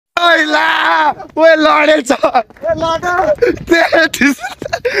ला ओए लडेछ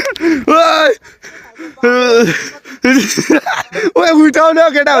ओए उठाउन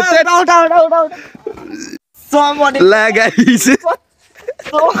केटा ला गाइस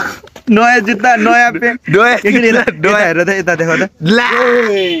नयाँ जुत्ता नयाँ पेन्ट हेर त यता देख त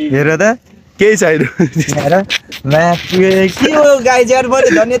हेर त केही छैन हेर के हो गाइस यार मैले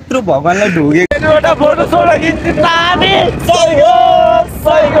झन् यत्रो भगवानलाई ढोगेको एउटा फोटो छोड खिच्नु ताने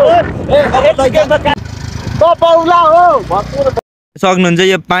सक्नुहुन्छ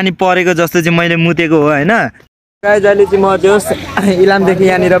यो पानी परेको जस्तो चाहिँ मैले मुतेको हो हैन गाइस अहिले चाहिँ म जोस इलामदेखि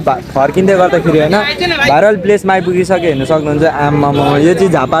यहाँनिर फर्किँदै गर्दाखेरि हैन भाइरल प्लेसमा आइपुगिसके हेर्न सक्नुहुन्छ आम्मामा यो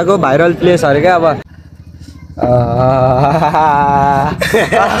चाहिँ झापाको भाइरल प्लेस अरे क्या अब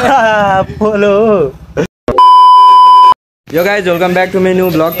पोलो यो guys welcome back to my new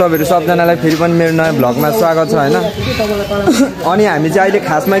vlog तपाईँहरू सबजनालाई फेरि पनि मेरो नयाँ भ्लगमा स्वागत छ हैन अनि हामी चाहिँ अहिले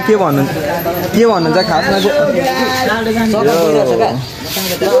खासमा के भन्नुहुन्छ खासमा चाहिँ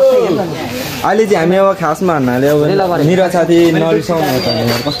अहिले चाहिँ हामी अब खासमा भन्नाले अब मेरो साथी नरिसाउनु त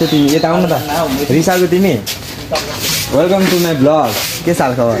कस्तो तिमी यता आउनु त रिसाको तिमी वेलकम टु माई भ्लग के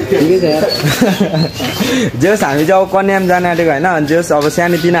साल खबर ठिकै छ जेस हामी चाहिँ अब कन्याम जान आँटेको होइन जेस अब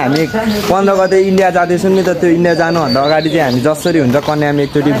सानोतिनो हामी 15 गते इन्डिया जाँदैछौँ नि त त्यो इन्डिया जानुभन्दा अगाडि चाहिँ हामी जसरी हुन्छ कन्याम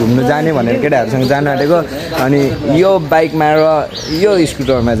एकचोटि घुम्नु जाने भनेर केटाहरूसँग जान आँटेको अनि यो बाइकमा र यो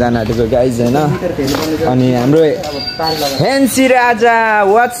स्कुटरमा जान आँटेको गाइज होइन अनि हाम्रो हेन्सी राजा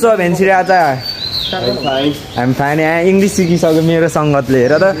वाट्सअप हेन्सी राजा हामी फाइन यहाँ इङ्ग्लिस सिकिसक्यो मेरो सङ्गतले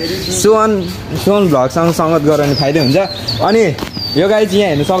हेर त सोहन भ्लगसँग सङ्गत गरेर भने फाइदा हुन्छ अनि यो गाई चाहिँ यहाँ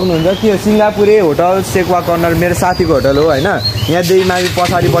हेर्नु सक्नुहुन्छ के हो सिङ्गापुरे होटल सेक्वा कर्नर मेरो साथीको होटल हो होइन यहाँ देवीमावि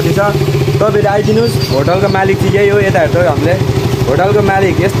पछाडिपट्टि छ तपाईँहरू आइदिनुहोस् होटलको मालिक चाहिँ यही हो यता हेर्छ हामीले होटलको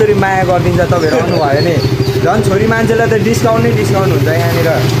मालिक यस्तरी माया गरिदिन्छ तपाईँहरू आउनुभयो भने झन् छोरी मान्छेलाई त डिस्काउन्ट हुन्छ यहाँनिर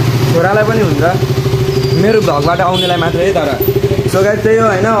छोरालाई पनि हुन्छ मेरो भ्लगबाट आउनेलाई मात्रै तर सो गाई त्यही हो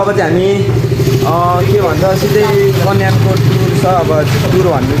होइन अब चाहिँ हामी के भन्छ सिधै कन्यामको टुर छ अब टुर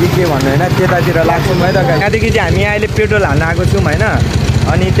भन्नु कि के भन्नु होइन त्यतातिर लाग्छौँ है त यहाँदेखि चाहिँ हामी अहिले पेट्रोल हाल्न आएको छौँ होइन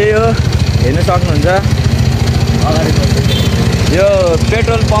अनि त्यही हो हेर्नु सक्नुहुन्छ अगाडि यो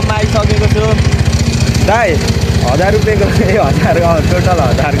पेट्रोल पम्पमा आइसकेको छु दाइ 1000 रुपियाँको 1000 टोटल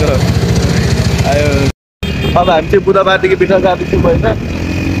 1000को अब हामी चाहिँ बुधबारदेखि भित्र जाँदैछौँ होइन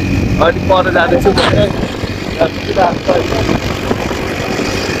अनि पर जाँदैछौँ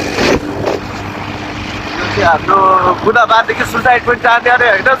हाम्रो बुधबारदेखि सुसाइड पोइन्ट जाने अरे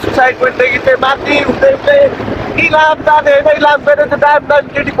होइन सुसाइड पोइन्टदेखि चाहिँ माथि हुँदै इलाम जाने होइन इलाम गएर चाहिँ दाम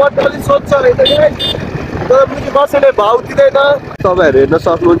केटी बस्ने पनि सोध्छ अरे तर पनि कसैले भाउ दिँदैन तपाईँहरू हेर्न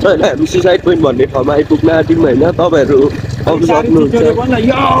सक्नुहुन्छ होइन हामी सुसाइड पोइन्ट भन्ने ठाउँमा आइपुग्न आँट्यौँ होइन तपाईँहरू आउनु सक्नुहुन्छ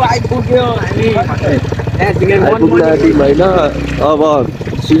आइपुग्न आँट्यौँ होइन अब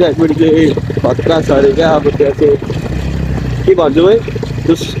सुसाइड पोइन्ट चाहिँ खतरा छ अरे क्या अब त्यहाँ चाहिँ के भन्छु है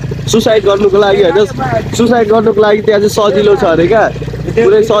सुसाइड गर्नुको लागि होइन सुसाइड गर्नुको लागि त्यहाँ चाहिँ सजिलो छ अरे क्या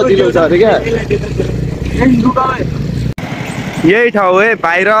पुरै सजिलो छ अरे क्या यही ठाउँ है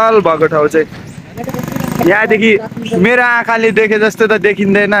भाइरल भएको ठाउँ चाहिँ यहाँदेखि मेरो आँखाले देखे जस्तो त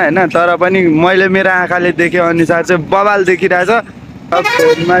देखिँदैन होइन तर पनि मैले मेरो आँखाले देखे अनुसार चाहिँ बवाल देखिरहेछ अब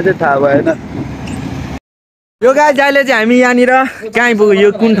फोनमा चाहिँ थाहा भएन यो गाइस अहिले चाहिँ हामी यहाँनिर कहाँ आइपुग्यो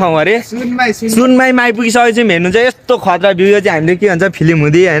यो कुन ठाउँ अरे सुनमाईमा आइपुगिसकेको छौँ हेर्नु चाहिँ यस्तो खतरा भ्यू चाहिँ हामीले के भन्छ फिल्म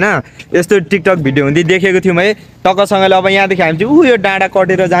हुँदै होइन यस्तो टिकटक भिडियो हुँदै देखेको थियौँ है टक्कसँगले अब यहाँदेखि हामी चाहिँ यो डाँडा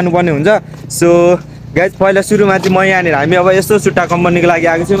कटेर जानुपर्ने हुन्छ सो गाइस पहिला सुरुमा चाहिँ म यहाँनिर हामी अब यस्तो सुट्टा कम्पनीको लागि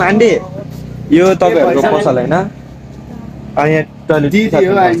आएको छौँ आन्टी यो तपाईँहरूको पसल होइन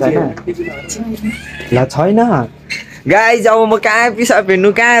ल छैन गाइस अब म कहाँ पिसाब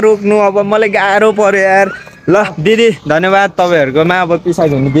हेर्नु कहाँ रोक्नु अब मलाई गाह्रो पर्यो यार ल दिदी धन्यवाद तपाईँहरूकोमा अब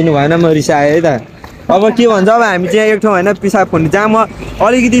पिसाब हुनु दिनु भएन म रिसाएँ है त अब के भन्छ अब हामी चाहिँ एक ठाउँ होइन पिसाब हुनु जहाँ म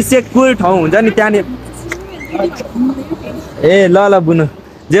अलिकति सेक्युर ठाउँ हुन्छ नि त्यहाँनिर ए ल बुनु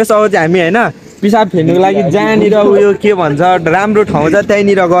जेस अब चाहिँ हामी होइन पिसाब फेर्नुको लागि जहाँनिर उयो के भन्छ राम्रो ठाउँ छ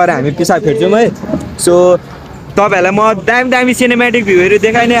त्यहीँनिर गएर हामी पिसाब फेर्छौँ है सो तपाईँहरूलाई म दामी सिनेमेटिक भ्यूहरू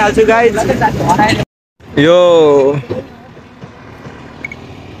देखाइ नै हाल्छु गाइस यो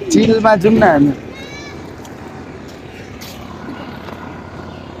चिलमा जाउँ न हामी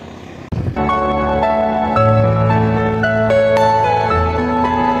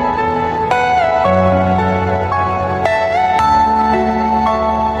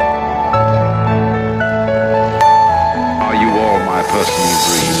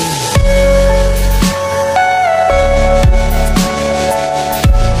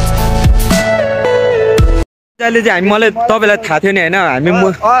अहिले चाहिँ हामी मलाई तपाईँलाई थाहा थियो नि होइन हामी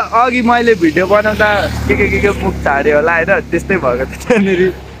अघि मैले भिडियो बनाउँदा के मुख छाड्यो होला होइन त्यस्तै भएको थियो त्यहाँनिर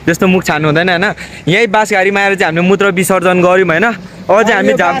त्यस्तो मुख छान्नु हुँदैन होइन। यहीँ बाँसघारीमा आएर चाहिँ हामीले मूत्र विसर्जन गऱ्यौँ होइन। अब चाहिँ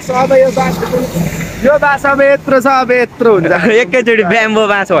हामी यो बास अब यत्रो छ, अब यत्रो हुन्छ। एकैचोटि ब्याम्बो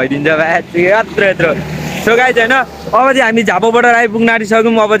बाँस भइदिन्छ यत्रो यत्रो। सो गाइज होइन, अब चाहिँ हामी झापाबाट आइपुग्न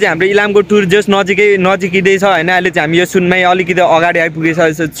आँटिसक्यौँ। अब चाहिँ हाम्रो इलामको टुर जस नजिकै छ होइन। अहिले चाहिँ हामी यो सुनमै अलिकति अगाडि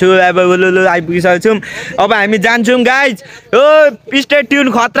आइपुगिसकेको छु। अब आइपुगिसकेको छौँ। अब हामी जान्छौँ गाइज। हो स्टे ट्युन,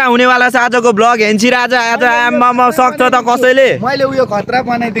 खतरा हुनेवाला छ आजको ब्लग। हेन्सी राजा आज आम्मामा सक्छ त कसैले। मैले उयो खतरा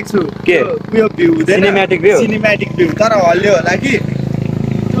बनाइदिएको छु के उयो भ्यू हुँदैन, सिनेमेटिक भ्यू तर हल्यो होला कि।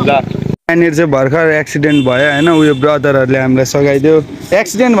 ल यहाँनिर चाहिँ भर्खर एक्सिडेन्ट भयो होइन। उयो ब्रदरहरूले हामीलाई सघाइदियो।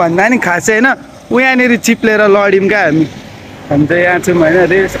 एक्सिडेन्ट भन्दा नि खासै होइन, ऊ यहाँनिर चिप्लेर लड्यौँ क्या हामी चाहिँ यहाँ छौँ होइन।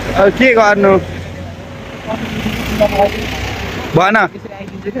 रेस अब के गर्नु भन।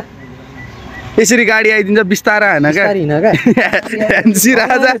 यसरी गाडी आइदिन्छ बिस्तारा होइन क्या। हेन्सी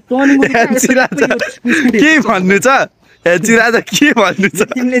राजा के भन्नु छ? हेन्सी राजा के भन्नु छ?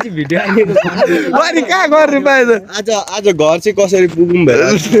 तिमीले चाहिँ भिडियो हालेको अनि कहाँ गर्नु पाएछ? आज घर चाहिँ कसरी पुगौँ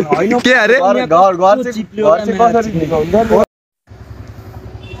भनेर के अरे घर चाहिँ कसरी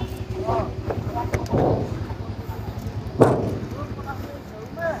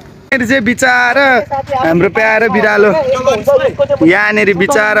चाहिँ बिचारा हाम्रो प्यारो बिरालो यहाँनिर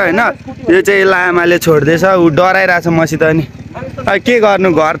बिचारा होइन। यो चाहिँ लामाले छोड्दैछ, ऊ डराइरहेछ मसित। अनि के गर्नु,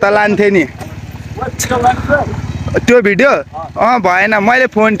 घर त लान्थेँ नि त्यो भिडियो। भएन,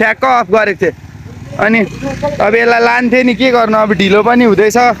 मैले फोन ठ्याक्क अफ गरेको थिएँ। अनि अब यसलाई लान्थेँ नि, के गर्नु। अब ढिलो पनि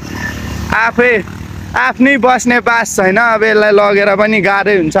हुँदैछ, आफ्नै बस्ने बास छैन। अब यसलाई लगेर पनि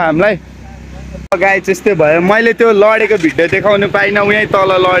गाह्रै हुन्छ हामीलाई। गाई त्यस्तै भयो। मैले त्यो लडेको भिडियो देखाउनु पाइनँ, उहीँ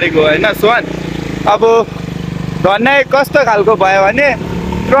तल लडेको होइन सोहन। अब धन्नै कस्तो खालको भयो भने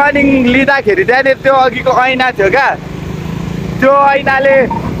टर्निङ लिँदाखेरि त्यहाँनिर त्यो अघिको ऐना थियो क्या, त्यो ऐना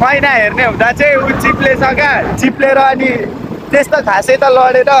हेर्ने हुँदा चाहिँ ऊ चिप्लेछ क्या। चिप्लेर अनि त्यस्तो खासै त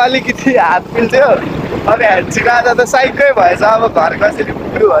लडेर अलिकति हात पिल्थ्यो। अब हेन्सी राजा त साइकै भएछ। अब घर कसरी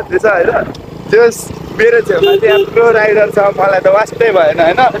पुग्नु भन्दैछ होइन। त्यो मेरो छेउमा चाहिँ प्रो राइडर छ, मलाई त वास्तै भएन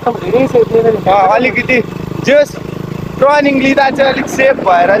होइन। अलिकति जस टर्निङ लिँदा चाहिँ अलिक सेफ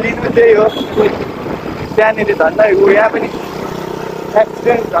भएर लिनु, त्यही हो। त्यहाँनिर धन्दै ऊ यहाँ पनि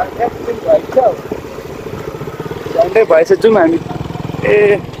एक्सिडेन्ट भएछ, झन्डै भएछ। जाउँ हामी। ए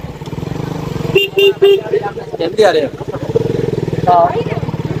के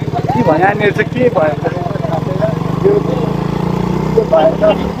भयो यहाँनिर चाहिँ, के भयो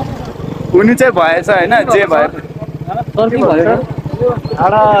हुनु चाहिँ भएछ होइन। जे भयो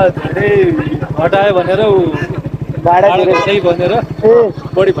भाडा धेरै हटायो भनेर भाडा धेरै भनेर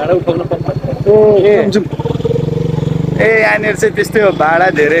बढी भाडा उठाउनु पर्छ। ए यहाँनिर चाहिँ त्यस्तै हो, भाडा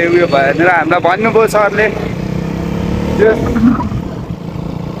धेरै उयो भयो भनेर हामीलाई भन्नुभयो सरले।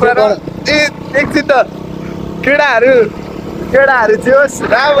 एकछिन त केटाहरू चाहिँ होस्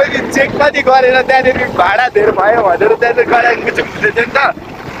राम्ररी चेक पनि गरेर त्यहाँनिर भाडा धेरै भयो भनेर त्यहाँनिर गजाङ गुजुङ हुँदै थियो नि त।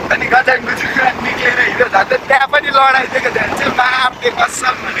 अनि गजाङ गुजुङ निक्लेर हिँड्यो झन् त्यहाँ पनि लडाइदिएको थियो चाहिँ बापले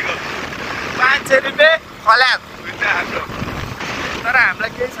कसम भनेको 500 रुपियाँ खलास हुन्छ हाम्रो। तर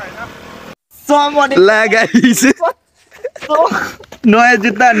हामीलाई केही छैन। लगाइस नयाँ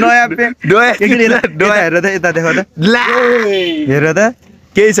जुत्ता, नयाँ पेन्ट, नयाँ हेर त यता देखाउ त। हेर त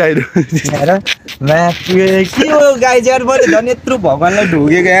केही छैन। के हो गाइज यार, मैले झन् यत्रो भगवान्लाई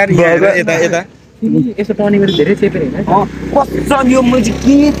ढोगेको यार। यता यता यसो टर्निङ धेरै सेफ होइन। कसम यो मैले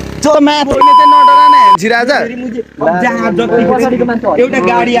के माथि चाहिँ नडरा न हेन्सी राजा। एउटा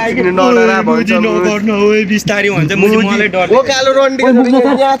गाडी आयो नगर्नु हो बिस्तारै भन्छ। मलाई डर कालो रन्डी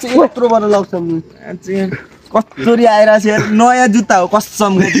यहाँ चाहिँ यत्रोबाट लाग्छ। कसरी आइरहेको छ यार। नयाँ जुत्ता हो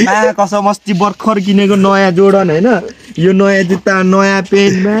कसम, कसम अस्ति भर्खर किनेको नयाँ जोर्डन होइन। यो नयाँ जुत्ता, नयाँ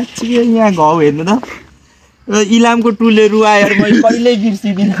पेन्टमा यहाँ घाउ हेर्नु त। इलामको टुलले रुवाएर मैले कहिल्यै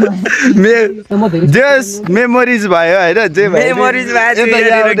बिर्सिदिनँ। जस मेमोरिज भयो होइन। जे मेमोरिज हामी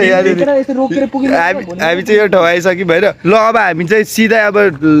चाहिँ यो ठाउँ आइसक्यौँ होइन। ल अब हामी चाहिँ सिधै अब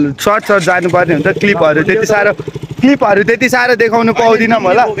सर्ट जानुपर्ने हुन्छ। क्लिपहरू त्यति साह्रो देखाउनु पाउँदिनँ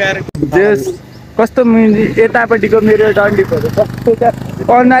होला। जस कस्तो यतापट्टिको मेरो डन्डीहरू कस्तो क्या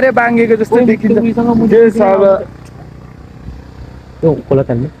अनुहारै बाङ्गेको जस्तो देखिन्छ। अब खोला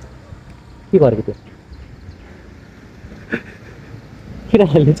तान्ने के गरेको थियो?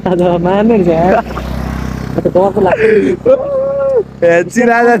 हेन्सी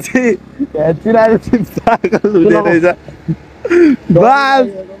राजा चाहिँ पागल हुँदो रहेछ।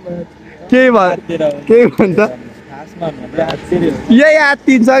 केही भन्छ यही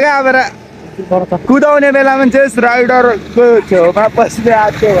आत्तिन्छ क्या। अब कुदाउने बेलामा चाहिँ राइडरको छेउमा बस्ने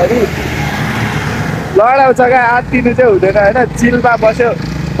आत्यो भने लडाउँछ क्या। आत्तिनु चाहिँ हुँदैन होइन। चिलमा बस्यो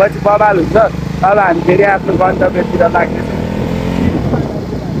पछि बवाल हुन्छ। अब हामी फेरि आफ्नो गन्तव्यतिर लाग्नेछौँ।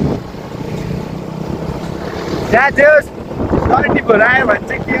 यहाँ चाहिँ टिपर आयो भने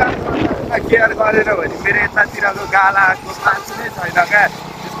चाहिँ केयर गरेन भने मेरो यतातिरको गालाको मान्छे नै छैन क्या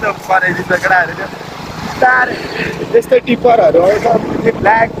त्यस्तो परेको केटाहरू बिस्तारै त्यस्तै टिपरहरू आउँछ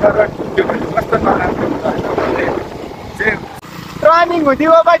ब्ल्याक गरेर ठुक्यो भने कस्तो नराम्रो हुन्छ होइन चाहिँ टर्निङ हुँदै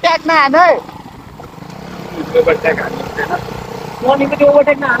ओभरटेक नहान है ओभरटेक हान्नु हुँदैन टर्निङको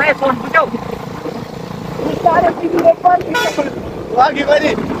ओभरटेक नहान है फोन बुझ्यौ अघि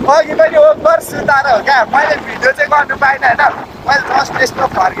पनि ओभर सुताएर हो क्या मैले भिडियो चाहिँ गर्नु पाइनँ होइन मैले जस्ट यस्तो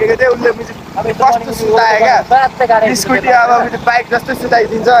फर्केको थिएँ उसले अब कस्तो सुतायो क्या स्कुटी अब बाइक जस्तो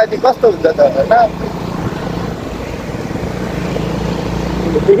सुताइदिन्छ अनि कस्तो हुन्छ त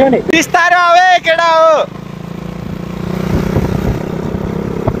होइन बिस्तारो आवे केटा हो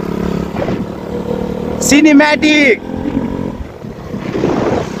सिनेमेटिक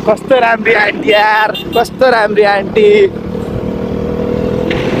कस्तो राम्री आन्टी यार कस्तो राम्री आन्टी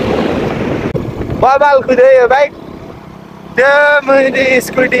बबाल कुद्यो यो बाइक त्यो मैले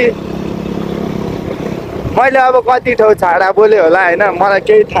स्कुटी मैले अब कति ठाउँ छाडा बोल्यो होला होइन मलाई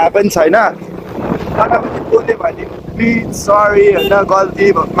केही थाहा पनि छैन तर बोल्यो भने प्लिज सरी होइन गल्ती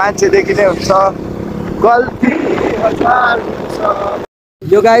मान्छेदेखि नै हुन्छ गल्ती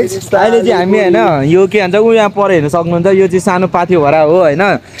यो गाइस अहिले चाहिँ हामी होइन यो के भन्छ ऊ यहाँ पर हेर्न सक्नुहुन्छ यो चाहिँ सानो पाथी भरा हो होइन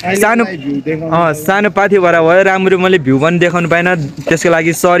सानो पाथी भरा भयो राम्रो मैले भ्यू पनि देखाउनु पाइनँ त्यसको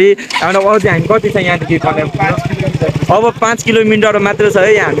लागि सरी अन्त अब चाहिँ हामी कति छ यहाँदेखि अब 5 किलोमिटर मात्र छ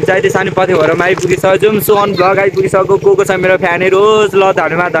है हामी चाहिँ अहिले सानो पाथी भरामा आइपुगिसक्यो जुन सोहन ब्लग आइपुगिसक्यो को छ मेरो फ्यानहरू होस् ल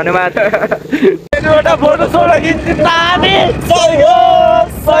धन्यवाद धन्यवाद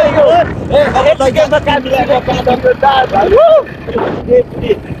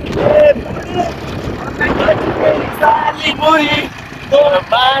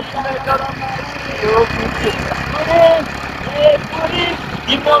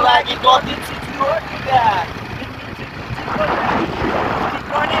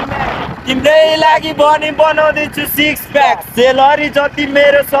तिम्रै लागि बनाउँदैछु 6 प्याक सेलरी जति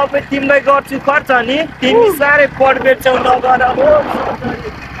मेरो सबै तिमीलाई गर्छु खर्च नि तिमी साह्रै पढ्बेट छौ नगर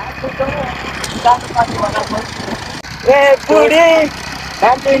ए बुढी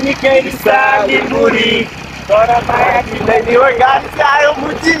हामी निकै साली बुढी तर माया दिँदैन हो गाडी चाहिँ आयो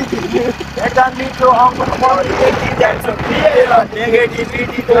मुची यता मिठो अङ्गुर मरिदेखि जान्छ पिएर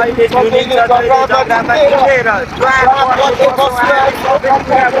नेगेटिभिटी कहिले सुनिन्छ जग्गामा टिकेर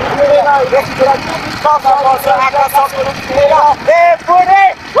ए बुढी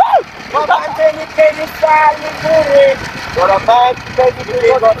मान्छे निकै साली बुढी तर माया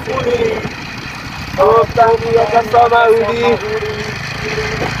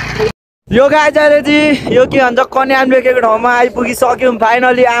यो गाई चाहिँ चाहिँ यो के भन्छ कन्याम लेखेको ठाउँमा आइपुगिसक्यौँ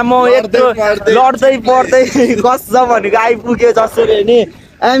फाइनली आमो यत्रो लड्दै पढ्दै कसछ भनेको आइपुग्यो जसरी नि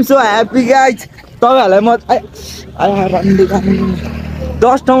आइएम सो ह्याप्पी गाइज तपाईँहरूलाई म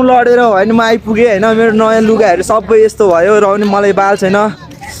 10 ठाउँ लडेर होइन म आइपुगेँ होइन मेरो नयाँ लुगाहरू सबै यस्तो भयो र पनि मलाई बाल छैन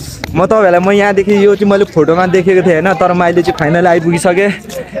म तपाईँहरूलाई म यहाँदेखि यो चाहिँ मैले फोटोमा देखेको थिएँ होइन तर म अहिले चाहिँ finally आइपुगिसकेँ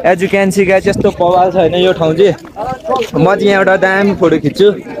as you can see guys यस्तो पवाल छ होइन यो ठाउँ चाहिँ म चाहिँ यहाँ एउटा दामी फोटो खिच्छु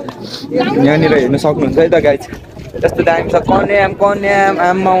यहाँनिर हेर्नु सक्नुहुन्छ है त गाइज यस्तो दामी छ कन्याम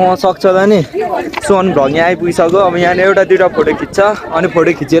आममा सक्छ त नि सोहन भ्लग यहाँ आइपुगिसक्यो अब यहाँनिर एउटा दुइटा फोटो खिच्छ अनि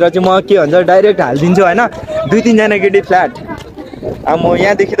फोटो खिचेर चाहिँ म के भन्छ डाइरेक्ट हालिदिन्छु होइन 2-3 जना केटी फ्ल्याट अब म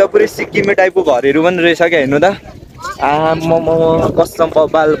यहाँदेखि त पुरै सिक्किमे टाइपको घरहरू पनि रहेछ क्या हेर्नु त आम्मा कसम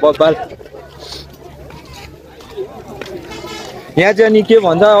बब्बाल यहाँ चाहिँ अनि के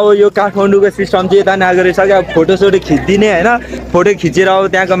भन्छ अब यो काठमाडौँको सिस्टम चाहिँ यता नआएको रहेछ क्या फोटोसोटो खिचिदिने होइन फोटो खिचेर अब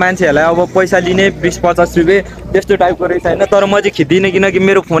त्यहाँको मान्छेहरूलाई अब पैसा लिने 20-50 रुपियाँ त्यस्तो टाइपको रहेछ होइन तर म चाहिँ खिच्दिनँ किनकि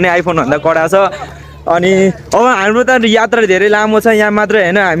मेरो फोनै आइफोनभन्दा कडा छ अनि अब हाम्रो त यात्रा धेरै लामो छ यहाँ मात्र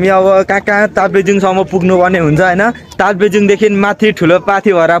होइन हामी अब कहाँ ताप्लेजुङसम्म पुग्नुपर्ने हुन्छ होइन ताप्लेजुङदेखि माथि ठुलो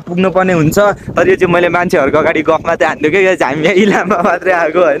पाथी भएर पुग्नुपर्ने हुन्छ तर यो चाहिँ मैले मान्छेहरूको अगाडि गफमा चाहिँ हान्नु क्या हामी यहाँ इलाममा मात्रै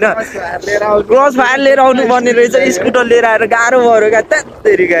आएको होइन क्रस फायर लिएर आउनु पर्ने रहेछ स्कुटर लिएर आएर गाह्रो भयो क्या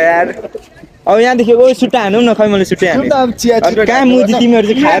त्यतिखेर यार अब यहाँदेखि ओ सुट्टा हानौँ न खै मैले सुट्टा हाने कहाँ मुजी तिमीहरू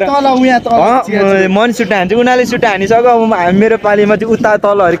चाहिँ खाएर म नि सुट्टा हान्छु उनीहरूले सुट्टा हानिसक्यो अब मेरो पालीमा चाहिँ उता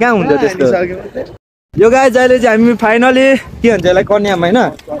तलहरू कहाँ हुन्छ त्यस्तो यो गाइज अहिले चाहिँ हामी फाइनली के भन्छ यसलाई कन्याम होइन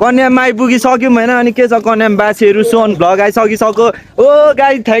कन्याममा आइपुगिसक्यौँ होइन अनि के छ कन्याम बासीहरू Sohan vlog आइसकिसक्यो oh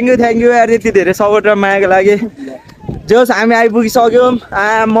guys thank you यार यति धेरै सपोर्ट र मायाको लागि जोस् हामी आइपुगिसक्यौँ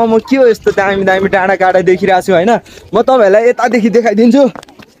म के हो यस्तो दामी डाँडा काँडा देखिरहेको छु होइन म तपाईँहरूलाई यतादेखि देखाइदिन्छु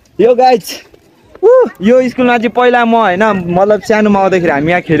यो गाइज यो स्कुलमा चाहिँ पहिला म होइन मतलब सानोमा आउँदाखेरि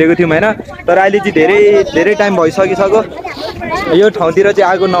हामी यहाँ खेलेको थियौँ होइन तर अहिले चाहिँ धेरै टाइम भइसकिसक्यो यो ठाउँतिर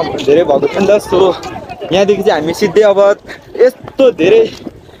चाहिँ आगो धेरै भएको थियो नि त सो यहाँदेखि चाहिँ हामी सिधै अब यस्तो धेरै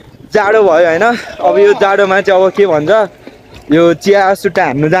जाडो भयो होइन अब यो जाडोमा चाहिँ अब के भन्छ यो चिया सुट्टा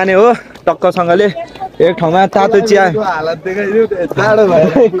हान्नु जाने हो टक्कसँगले एक ठाउँमा तातो चिया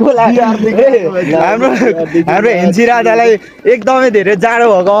हाम्रो हेन्सी राजालाई एकदमै धेरै जाडो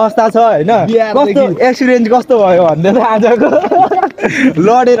भएको अवस्था छ होइन कस्तो एक्सपिरियन्स कस्तो भयो भन्दै आजको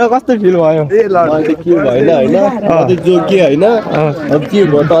लडेर कस्तो फिल भयो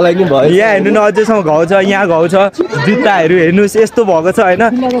यहाँ हेर्नु न अझैसम्म घाउ छ यहाँ घाउ छ जुत्ताहरू हेर्नुहोस् यस्तो भएको छ होइन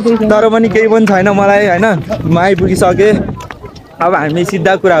तर पनि केही पनि छैन मलाई होइन म आइपुगिसकेँ अब हामी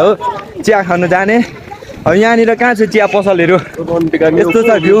सिधा कुरा हो चिया खानु जाने अब यहाँनिर कहाँ छ चिया पसलहरू यस्तो छ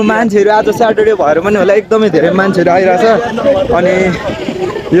भ्यू मान्छेहरू आज स्याटरडे भएर पनि होला एकदमै धेरै मान्छेहरू आइरहेछ अनि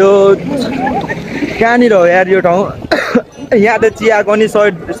यो कहाँनिर हो यार यो ठाउँ यहाँ त चियाको नि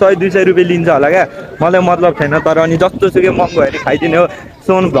 100-200 रुपियाँ लिन्छ होला क्या मलाई मतलब छैन तर अनि जस्तोसुकै महँगो हेरी खाइदिने हो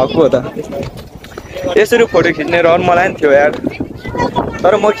सोन भ्लगको हो त यसरी फोटो खिच्ने रहर मलाई पनि थियो यार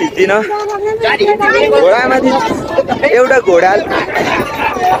तर म खिच्दिनँ घोडामाथि एउटा घोडा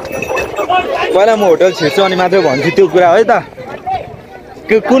पहिला म होटल छिर्छु अनि मात्रै भन्छु त्यो कुरा है त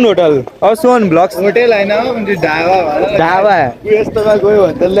कुन होटल अब सोन ब्लग्स होटल होइन ढाबा यस्तोमा गयो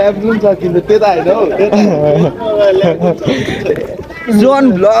भने त ल्याब्नु पनि सकिन्छ त्यो त होइन सोन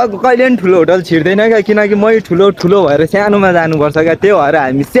ब्लग कहिले पनि ठुलो होटल छिर्दैन क्या किनकि मै ठुलो भएर सानोमा जानुपर्छ क्या त्यो भएर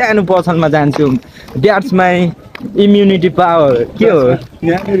हामी सानो पसलमा जान्छौँ द्याट्स माई इम्युनिटी पावर के हो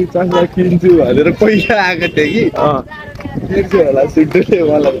यहाँनिर चस्मा किन्छु भनेर पैसा आएको थियो कि होला सुन्नुले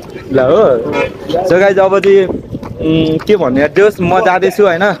मलाई ल हो सो गाइज अब चाहिँ के भन्नु यार जोस् म जाँदैछु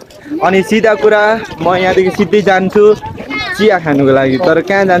होइन अनि सिधा कुरा म यहाँदेखि सिधै जान्छु चिया खानुको लागि तर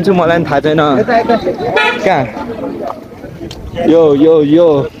कहाँ जान्छु मलाई पनि थाहा छैन कहाँ यो यो यो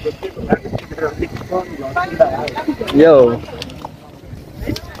यो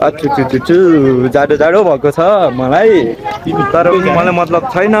अचुचुचुचु जाडो भएको छ मलाई तर मलाई मतलब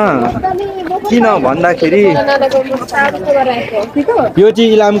छैन किन भन्दाखेरि यो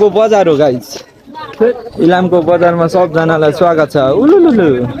चाहिँ इलामको बजार हो गाइस इलामको बजारमा सबजनालाई स्वागत छ उलुलुलु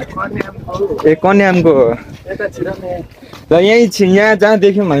ए कन्यामको र यहाँ जहाँ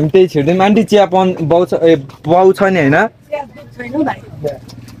देख्यौँ हामी त्यही छिर्दैछौँ आन्टी चिया पाउँछ नि होइन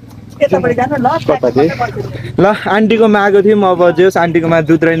ल आन्टीकोमा आएको थियौँ अब जोस् आन्टीकोमा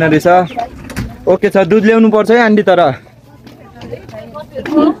दुध रहेन रहेछ ओके छ दुध ल्याउनु पर्छ है आन्टी तर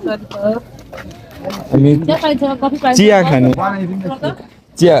हामी चिया खानु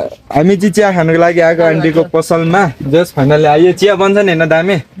हामी चाहिँ चिया खानुको लागि आएको आन्टीको पसलमा जोस् फाइनली आयो चिया बन्छ नि होइन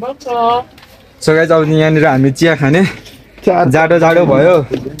दामी सो गाइस अब यहाँनिर हामी चिया खाने जाडो भयो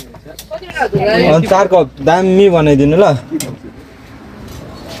अनि 4 कप दामी बनाइदिनु ल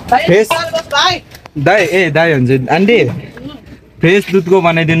फ्रेस दाई हुन्छ आन्टी फ्रेस दुधको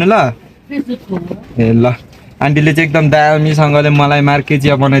बनाइदिनु ल ए ल आन्टीले चाहिँ एकदम दामीसँगले मलाई मार्के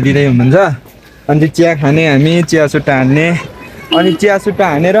चिया बनाइदिँदै हुनुहुन्छ अनि चिया खाने हामी चिया सुट्टा हान्ने अनि चिया सुट्टा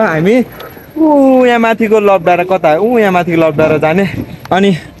हानेर हामी यहाँ माथिको लपडाँडा कता यहाँ माथिको लपडाँडा जाने अनि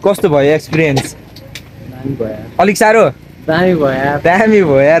कस्तो भयो एक्सपिरियन्स अलिक साह्रो दामी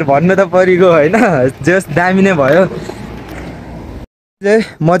भयो यार भन्नु त परिगयो होइन जस दामी नै भयो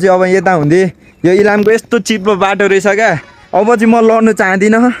म चाहिँ अब यता हुँदै यो इलामको यस्तो चिप्लो बाटो रहेछ क्या अब चाहिँ म लड्नु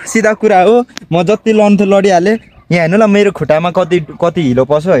चाहदिनँ सिधा कुरा हो म जति लड्नु लडिहालेँ यहाँ हेर्नु ल मेरो खुट्टामा कति हिलो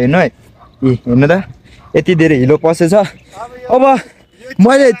पस्यो हेर्नु है ए हेर्नु त यति धेरै हिलो पसेछ अब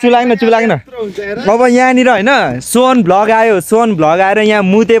मैले चुलाग्न अब यहाँनिर होइन सोन भ्लग आयो आएर यहाँ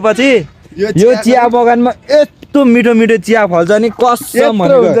मुतेपछि यो चिया बगानमा यस्तो मिठो चिया फल्छ नि कसम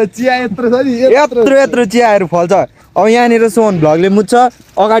यत्रो चियाहरू फल्छ अब यहाँनिर सोन भ्लगले मुत्छ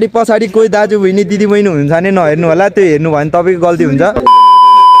अगाडि पछाडि कोही दाजु बहिनी दिदी बहिनी हुन्छ भने नहेर्नु होला त्यो हेर्नु भयो भने तपाईँको गल्ती हुन्छ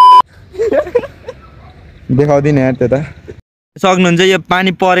देखाउँदिनँ यार त्यो त सक्नुहुन्छ यो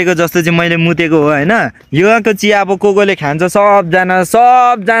पानी परेको जस्तो चाहिँ मैले मुतेको हो होइन योको चिया अब कोले खान्छ सबजना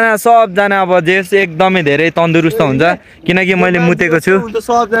अब जेस एकदमै धेरै तन्दुरुस्त हुन्छ किनकि मैले मुतेको छु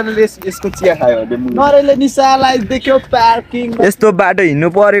सबजनाले यसको चिया खायो भने नरेले निसालाई देख्यो पार्किङ यस्तो बाटो हिँड्नु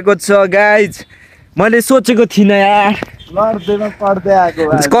परेको छ गाइज मैले सोचेको थिइनँ यार लड्दैमा पड्दै आएको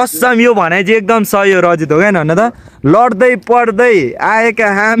कसम यो भनाइ चाहिँ एकदम सही हो रजित हो क्या भन त लड्दै पड्दै आएका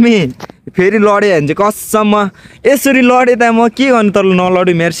हामी फेरि लडे भने चाहिँ कसम यसरी लडे त म के गर्नु तर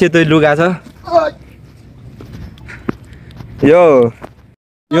नलडु मेरो सेतो लुगा छ यो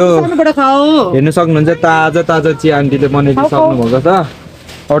हेर्नु सक्नुहुन्छ ताजा चिया आन्टीले बनाइदिनु सक्नुभएको छ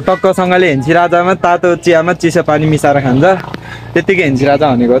अब टक्कसँगले हेन्सी राजामा तातो चियामा चिसो पानी मिसाएर खान्छ त्यतिकै हेन्सी राजा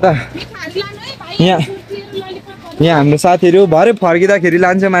भनेको त यहाँ हाम्रो साथीहरू भरे फर्किँदाखेरि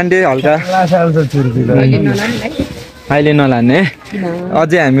लान्छ मान्छे हल्का अहिले नलाने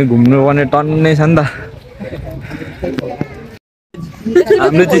अझै हामी घुम्नु पर्ने टन्नै छ नि त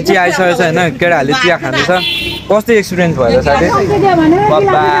हाम्रो चाहिँ चिया आइसकेको छ होइन केटाहरूले चिया खाँदैछ कस्तो एक्सपिरियन्स भयो साथी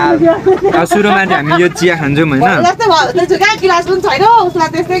सुरुमा चाहिँ हामी यो चिया खान्छौँ होइन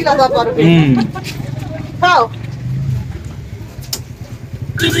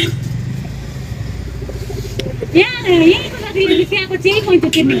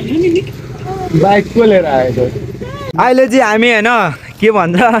बाइक को लिएर आएको अहिले चाहिँ हामी होइन के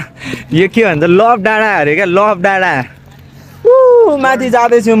भन्छ यो के भन्छ लभ डाँडा अरे क्या लभ डाँडा माथि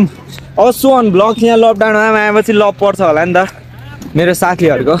जाँदैछौँ अब सोहन ब्लग यहाँ लभ डाँडामा आएपछि लभ पर्छ होला नि त मेरो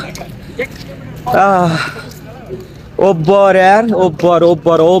साथीहरूको ओभर यार over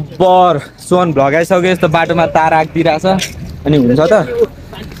over over Sohan vlog आइसक्यो यस्तो बाटोमा तार आँकिदिरहेछ अनि हुन्छ त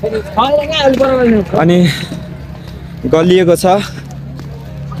अनि गलिएको छ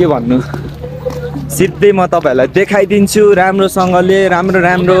के भन्नु सिधै म तपाईँहरूलाई देखाइदिन्छु राम्रोसँगले राम्रो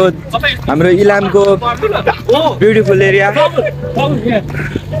राम्रो हाम्रो इलामको ब्युटिफुल एरिया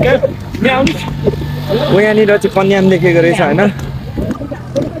यहाँनिर चाहिँ कन्याम लेखेको रहेछ होइन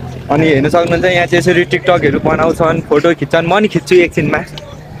अनि हेर्नु सक्नुहुन्छ यहाँ चाहिँ यसरी टिकटकहरू बनाउँछन् फोटो खिच्छन् म नि खिच्छु एकछिनमा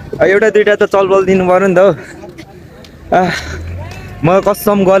एउटा दुइटा त चलबल दिनु पऱ्यो नि त हौ म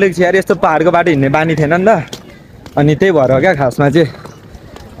कसम गलेको छु यार यस्तो पाहाडको बाटो हिँड्ने बानी थिएन नि त अनि त्यही भएर क्या खासमा चाहिँ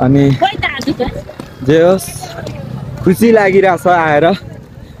अनि जे होस् खुसी लागिरहेछ आएर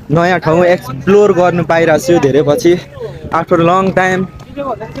नयाँ ठाउँ एक्सप्लोर गर्नु पाइरहेको छु धेरै पछि आफ्टर लङ टाइम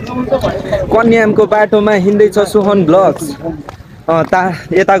कन्यामको बाटोमा हिँड्दैछ सोहन ब्लग्स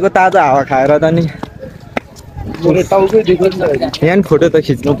यताको ताजा हावा खाएर त नि यहाँ फोटो त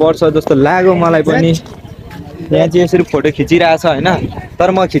खिच्नु पर्छ जस्तो लाग्यो मलाई पनि यहाँ चाहिँ यसरी फोटो खिचिरहेछ होइन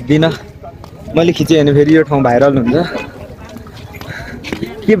तर म खिच्दिनँ मैले खिचेँ भने फेरि यो ठाउँ भाइरल हुन्छ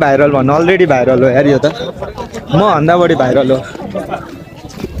के भाइरल भन्नु अलरेडी भाइरल हो यार यो त म भन्दा बढी भाइरल हो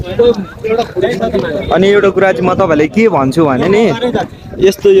अनि एउटा कुरा चाहिँ म तपाईँलाई के भन्छु भने नि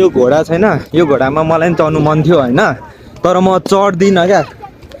यस्तो यो घोडा छैन यो घोडामा मलाई पनि चढ्नु मन थियो होइन तर म चढ्दिनँ क्या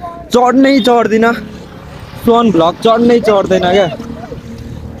चढ्नै चढ्दिनँ सोहन भ्लग चढ्नै चढ्दैन क्या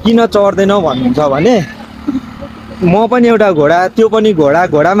किन चढ्दैन भन्नुहुन्छ भने म पनि एउटा घोडा त्यो पनि घोडा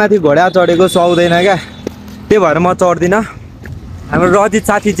घोडामाथि घोडा चढेको सुहाउँदैन क्या त्यही भएर म चढ्दिनँ हाम्रो रजित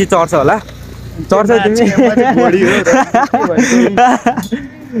साथी चाहिँ चढ्छ होला चढ्छ तिमी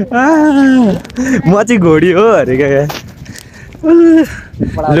म चाहिँ घोडी हो अरे क्या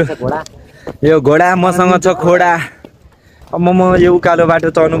यो घोडा मसँग छ खोडा अब म यो उकालो बाटो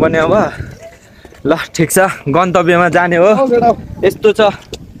चढ्नुपर्ने अब ल ठिक छ गन्तव्यमा जाने हो यस्तो छ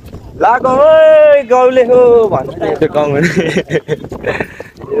लाग गाउँले हो भन्नु गाउँ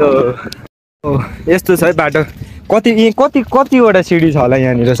यो यस्तो छ है बाटो कतिवटा सिडी छ होला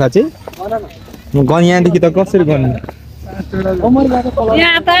यहाँनिर साँच्चै यहाँदेखि त कसरी गर्नु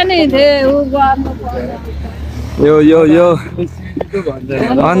यो यो यो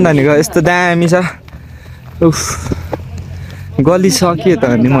अन्त नि यस्तो दामी छ उफ गलिसक्यो त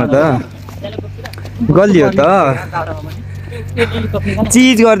नि म त गलियो त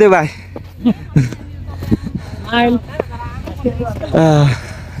चिज गरिदियो भाइ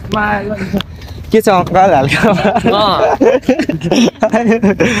के छ अङ्कल हल्का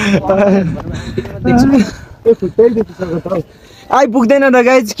आइपुग्दैन त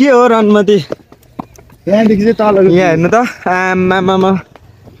गाइज के हो रनमती यहाँदेखि चाहिँ तल यहाँ हेर्नु त आमामा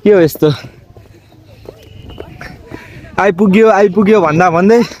के हो यस्तो आइपुग्यो भन्दा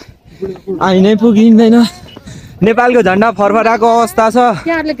भन्दै आइ नै पुगिँदैन नेपालको झन्डा फरफराएको अवस्था छ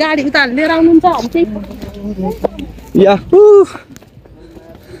गाडी उता लिएर आउनुहुन्छ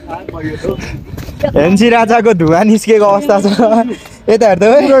हेन्सी राजाको धुवा निस्केको अवस्था छ यता हेर्दा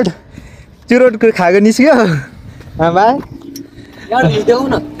है चुरोटको खाएको निस्क्यो भाइ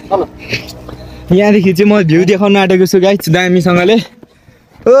यहाँदेखि चाहिँ म भ्यू देखाउन आँटेको छु गाइस दामीसँगले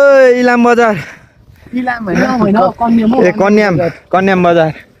ओ इलाम बजार ए कन्याम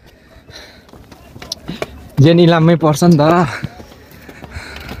बजार जेन इलाममै पर्छ नि त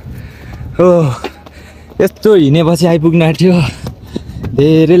हो यस्तो हिँडेपछि आइपुग्न आँट्यो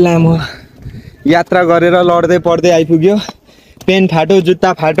धेरै लामो यात्रा गरेर लड्दै पढ्दै आइपुग्यो पेन फाटो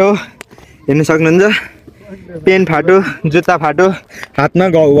जुत्ता फाटो हेर्नु सक्नुहुन्छ पेन फाटो जुत्ता फाटो हातमा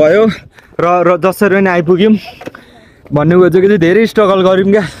घाउ भयो र जसरी पनि आइपुग्यौँ भन्नु खोजेको चाहिँ धेरै स्ट्रगल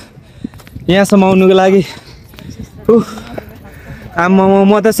गऱ्यौँ क्या यहाँसम्म आउनुको लागि आम्मा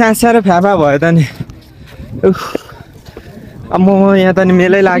म त सानो फ्याफा भयो त नि अम्मा यहाँ त नि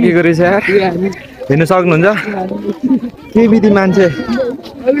मेलै लागेको रहेछ यार हेर्नु सक्नुहुन्छ के विधि मान्छे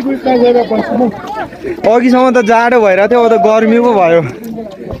अघिसम्म त जाडो भइरहेको थियो अब त गर्मी पो भयो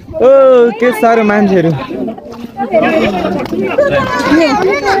ओ के साह्रो मान्छेहरू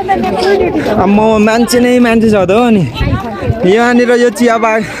म मान्छे नै मान्छे छ त हो नि यहाँनिर यो चिया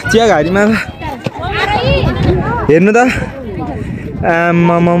घारीमा हेर्नु त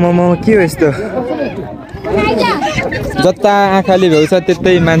के हो यस्तो जता आँखाले भ्याउँछ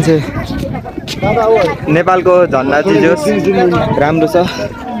त्यतै मान्छे नेपालको झन्डा चाहिँ जोस् राम्रो छ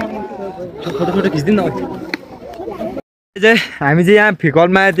हामी चाहिँ यहाँ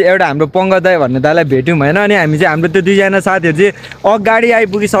फिकलमा एउटा हाम्रो पङ्ग दाइ भन्ने दाइलाई भेट्यौँ होइन अनि हामी चाहिँ हाम्रो त्यो दुईजना साथीहरू चाहिँ अगाडि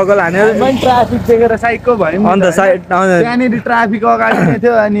आइपुगिसकल हानेर ट्राफिक देखेर साइडको भयो अन्त साइड त्यहाँनिर ट्राफिक अगाडि नै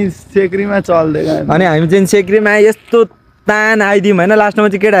थियो अनि सेक्रीमा चल्दै गयो अनि हामी चाहिँ सेक्रीमा यस्तो तान आइदिउँ होइन लास्टमा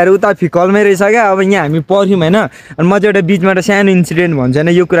चाहिँ केटाहरू उता फिकलमै रहेछ क्या अब यहाँ हामी पऱ्यौँ होइन अनि म चाहिँ एउटा बिचमा एउटा सानो इन्सिडेन्ट भन्छु होइन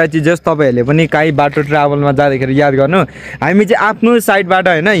यो कुरा चाहिँ जस्ट तपाईँहरूले पनि काहीँ बाटो ट्राभलमा जाँदाखेरि याद गर्नु हामी चाहिँ आफ्नो साइडबाट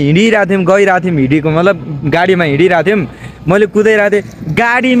होइन हिँडिरहेको थियौँ गइरहेको थियौँ हिँडेको मतलब गाडीमा हिँडिरहेको थियौँ मैले कुदाइरहेको थिएँ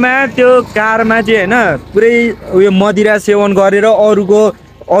गाडीमा त्यो कारमा चाहिँ होइन पुरै उयो मदिरा सेवन गरेर अरूको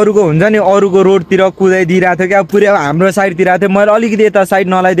हुन्छ नि अरूको रोडतिर कुदाइदिइरहेको थियो क्या पुरै अब हाम्रो साइडतिर आएको थियो मैले अलिकति यता साइड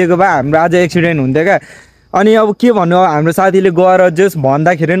नलाइदिएको भए हाम्रो आज एक्सिडेन्ट हुन्थ्यो क्या अनि अब के भन्नु अब हाम्रो साथीले गएर जस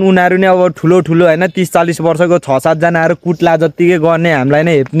भन्दाखेरि उनीहरू नै अब ठुलो होइन 30-40 वर्षको 6-7 जनाहरू कुट्ला जत्तिकै गर्ने हामीलाई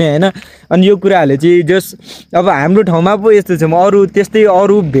नै हेप्ने होइन अनि यो कुराहरूले चाहिँ जस अब हाम्रो ठाउँमा पो यस्तो छ अरू त्यस्तै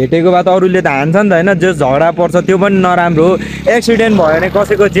अरू भेटेको भए त अरूले त हान्छ नि त होइन जस झगडा पर्छ त्यो पनि नराम्रो हो एक्सिडेन्ट भयो भने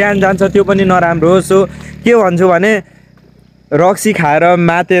कसैको ज्यान जान्छ त्यो पनि नराम्रो हो सो के भन्छु भने रक्सी खाएर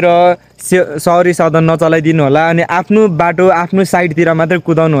मातेर सहरी साधन नचलाइदिनु होला अनि आफ्नो बाटो आफ्नो साइडतिर मात्रै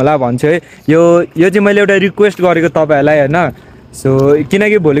कुदाउनु होला भन्छु है यो चाहिँ मैले एउटा रिक्वेस्ट गरेको तपाईँहरूलाई होइन सो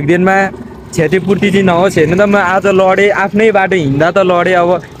किनकि भोलिको दिनमा क्षतिपूर्ति चाहिँ नहोस् हेर्नु त म आज लडेँ आफ्नै बाटो हिँड्दा त लडेँ अब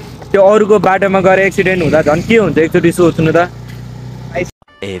त्यो अरूको बाटोमा गएर एक्सिडेन्ट हुँदा झन् के हुन्छ एकचोटि सोच्नु त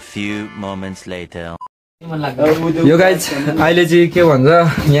यो गाइज अहिले चाहिँ के भन्छ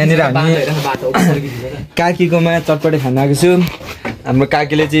यहाँनिर हामी काकीकोमा चटपटे खान आएको छु हाम्रो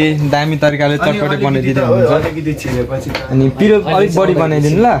काकीले चाहिँ दामी तरिकाले चटपटे बनाइदिँदै हुनुहुन्छ अनि पिरो अलिक बढी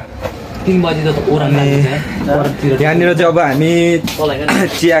बनाइदिनु ल 3 बजे त ओरान यहाँनिर चाहिँ अब हामी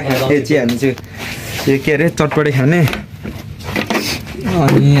चिया खाने चिया हामी चाहिँ के अरे चटपटे खाने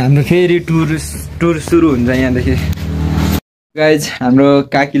अनि हाम्रो फेरि टुर सुरु हुन्छ यहाँदेखि गाइज हाम्रो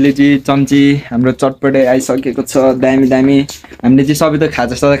काकीले चाहिँ चम्ची हाम्रो चटपटे आइसकेको छ दामी हामीले चाहिँ सबै त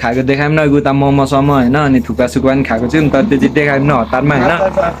खाजा साजा खाएको देखायौँ न उता मोमोसम्म होइन अनि थुक्पा सुक्पा पनि खाएको छौँ तर त्यो चाहिँ देखायौँ न हतारमा होइन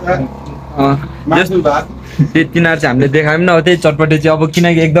तिनीहरू चाहिँ हामीले देखायौँ न हो त्यही चटपटे चाहिँ अब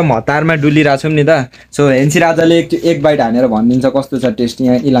किनकि एकदम हतारमा डुलिरहेको छौँ नि त सो हेन्सी राजाले एक बाइट हानेर भनिदिन्छ कस्तो छ टेस्ट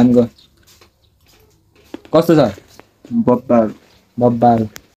यहाँ इलामको कस्तो छ बब्बार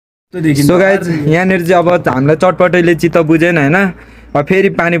सो गाइज यहाँनिर चाहिँ अब हामीलाई चटपटेले चित्त बुझेन होइन अब फेरि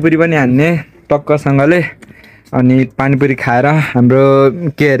पानीपुरी पनि हान्ने टक्कसँगले अनि पानीपुरी खाएर हाम्रो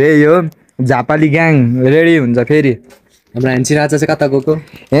के अरे यो झापाली ग्याङ रेडी हुन्छ फेरि हाम्रो हेन्सी राजा चाहिँ कता गएको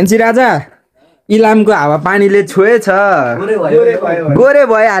हेन्सी राजा इलामको हावापानीले छोएछ गोरे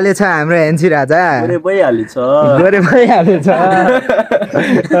भइहालेछ हाम्रो हेन्सी राजा गोरे भइहालेछ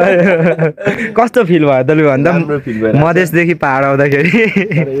कस्तो फिल भयो तैँले भन्दा मधेसदेखि पहाड आउँदाखेरि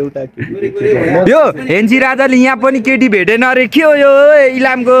यो हेन्सी राजाले यहाँ पनि केटी भेटेन अरे के हो यो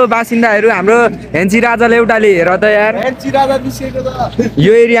इलामको बासिन्दाहरू हाम्रो हेन्सी राजाले एउटाले हेर त यार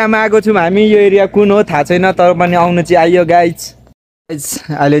यो एरियामा आएको छौँ हामी यो एरिया कुन हो थाहा छैन तर पनि आउनु चाहिँ आइयो गाइज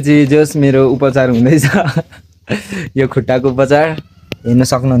अहिले चाहिँ जस मेरो उपचार हुँदैछ यो खुट्टाको उपचार हेर्न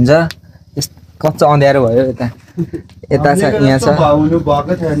सक्नुहुन्छ कच्चा अँध्यारो भयो यता छ यहाँ छ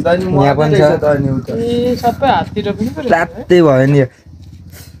यहाँ पनि छ रातै भयो नि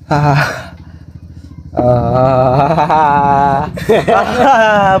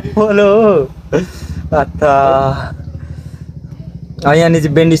पोलो यहाँनिर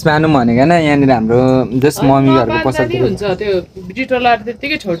चाहिँ बेन्डिस मानौँ भनेको होइन यहाँनिर हाम्रो जस्ट मम्मीहरूको पसल हुन्छ त्यो डिटोलार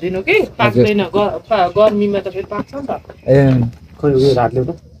त्यतिकै छोडिदिनु कि पाक्दैन गर्मीमा त फेरि पाक्छ नि त ए खोइ उयो रातले त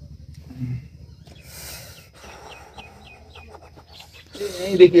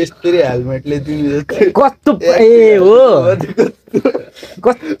कस्तो ए हो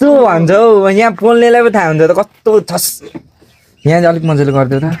कस्तो भन्छ हौ यहाँ पोल्नेलाई पो थाहा हुन्छ त कस्तो छस् यहाँ चाहिँ अलिक मजाले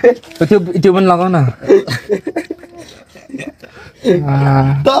गरिदियो त त्यो पनि लगाऊ न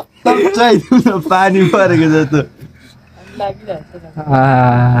पानी परेको जस्तो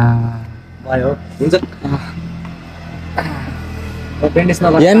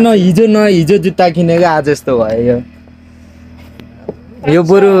यहाँ हिजो जुत्ता किनेको आज यस्तो भयो यो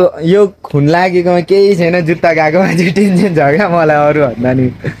बरु यो खुन लागेकोमा केही छैन जुत्ता गएकोमा चाहिँ टेन्सन छ क्या मलाई अरू भन्दा नि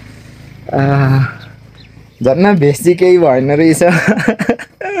झन् भेस्टी केही भएन रहेछ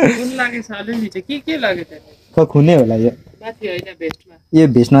खुनै होला यो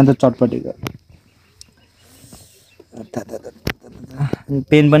भेस्टमा त चटपटेको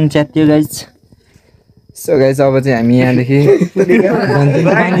पेन पनि च्यात्यो गाइज। सो गाइज अब चाहिँ हामी यहाँदेखि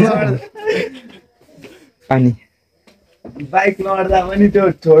पानी बाइक लड्दा पनि त्यो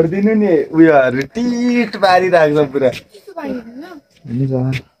छोडिदिनु नि उयोहरू टिट पारिराख्छ पुरा। हुन्छ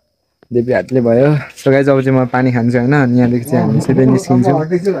देवी हातले भयो। सो गाइज अब चाहिँ म पानी खान्छु होइन अनि यहाँदेखि चाहिँ हामी सिधै निस्किन्छौँ।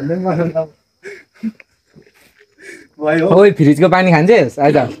 ओइ फ्रिजको पानी खान्छेस्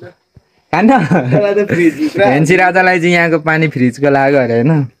आइज खान्न। हेन्सी राजालाई चाहिँ यहाँको पानी फ्रिजको लाग्यो अरे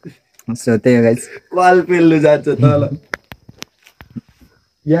होइन। सो त्यही हो गाइज। कल पेल्नु जान्छ तल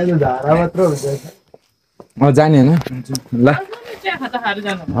यहाँ धारा मात्र हुन्छ जाने होइन ल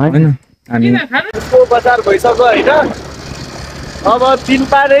होइन हामी उसको बजार भइसक्यो होइन। अब 3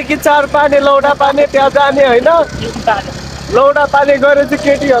 पाने कि 4 पाने लौडा पाने त्यहाँ जाने होइन। लौडा पाने गरे चाहिँ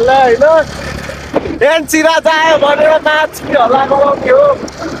केटीहरूलाई होइन एनसी राजा आयो भनेर नाच कि हल्ला गराउने हो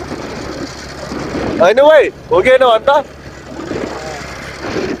होइन भाइ हो कि होइन भन् त।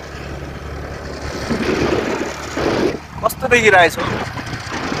 कस्तो देखिरहेछ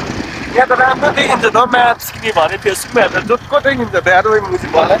यहाँ त राम्रो देखिन्छ त म्याप्स किने भने फेसबुकमा हेर्दा जोटको देखिन्छ त यार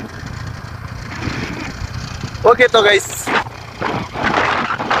म्युजिक वाला। ओके त गाइस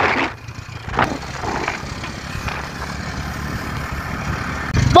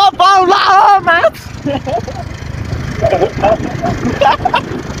म पाउला हो म्याप्स।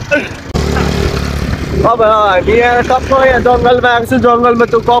 अब हामी यहाँ टक्क यहाँ जङ्गलमा आएको छु। जङ्गलमा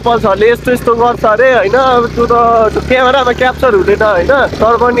त्यो कपल्सहरूले यस्तो यस्तो गर्छ अरे होइन। अब त्यो त क्यामेरामा क्याप्चर हुँदैन होइन।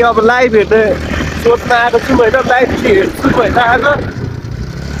 तर पनि अब लाइभ हेर्ने सोचमा आएको छु होइन। लाइभ चाहिँ हेर्छु होइन आएको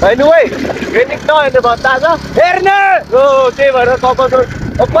होइन भाइ। हेर्ने नहेर्ने भन्दा आज हेर्ने हो। त्यही भएर तपाईँको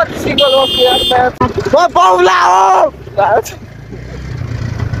कति सिङ्गल म पाउला हो।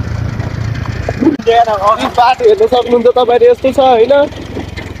 अघि बाटो हेर्न सक्नुहुन्छ तपाईँले यस्तो छ होइन।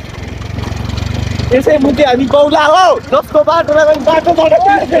 यसै मुखी हामी बौला हो जसको बाटोमा बाटोबाट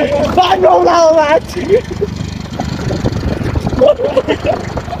बौला हो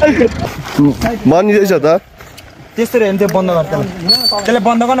भनिँदैछ त त्यस्तै हेर्नु त्यो बन्द गर्छ त्यसले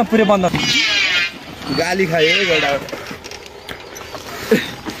बन्द गर्न पुरै बन्द गाली खायो गडा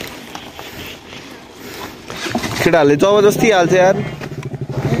केटाहरूले जबरजस्ती हाल्छ यार।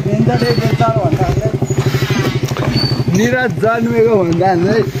 निराज जन्मेको भन्दा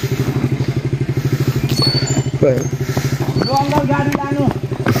हामीलाई गाडी लानु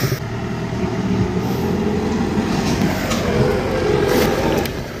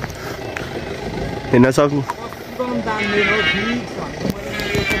हिँड्न सक्नु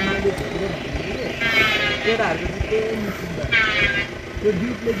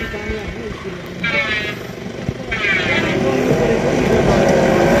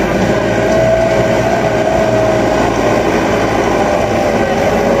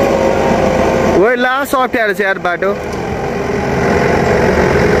ओइ ला सट्याएर चाहिँ यार बाटो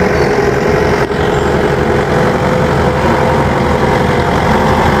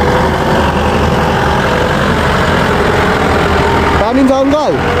पानी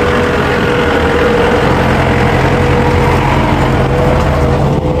जङ्गल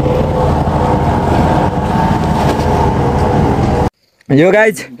यो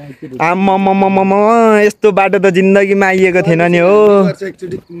गाइज आम्म यस्तो बाटो त जिन्दगीमा आइएको थिएन नि हो।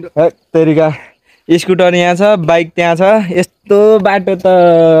 तरिका स्कुटर यहाँ छ बाइक त्यहाँ छ यस्तो बाटो त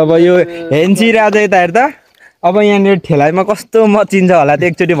अब यो हेन्सी राजा यता हेर्दा अब यहाँनिर ठेलाइमा कस्तो मचिन्छ होला त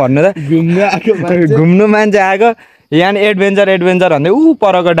एकचोटि भन्नु त। घुम्नु मान्छे आएको यहाँ एडभेन्चर भन्दै ऊ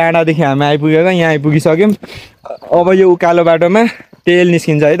परको डाँडादेखि हामी आइपुगेको यहाँ आइपुगिसक्यौँ। अब यो उकालो बाटोमा तेल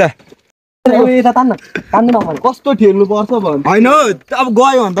निस्किन्छ है त। कस्तो ठेल्नु पर्छ भन् होइन अब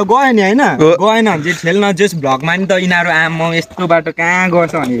गयो भने त गयो नि होइन गएन भने चाहिँ ठेल्न जस भ्लगमा नि त यिनीहरू आम्म यस्तो बाटो कहाँ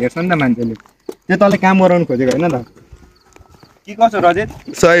गर्छ भने हेर्छ नि त मान्छेले। त्यो तँले काम गराउनु खोजेको होइन त के कसो रजित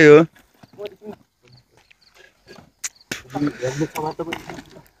सही हो।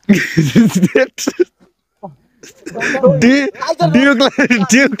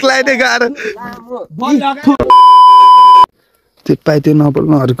 ड्युकलाई नै गाह्रो त्यो पाइ त्यो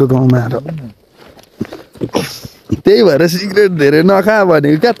नपर्नु अरूको गाउँमा आएर त्यही भएर सिगरेट धेरै नखा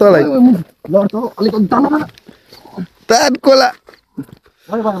भनेको क्या तँलाई तानकोला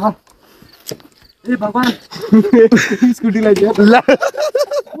स्कुटीलाई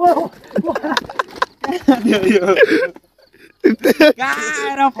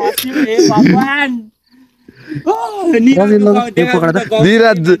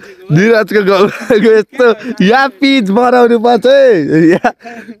निराजको गाउँको यस्तो यहाँ पिच बनाउनु पर्छ है।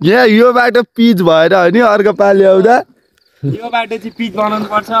 यहाँ यो बाटो पिच भएर हो नि अर्को पालि आउँदा यो बाटो चाहिँ पिच बनाउनु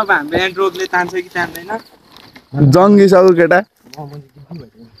पर्छ। अब हाम्रो यहाँ रोडले तान्छ कि तान्दैन जङ्गिसक्यो केटा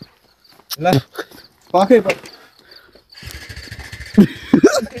ल पक्कै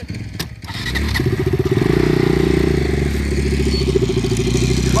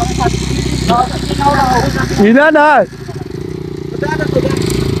हिँड न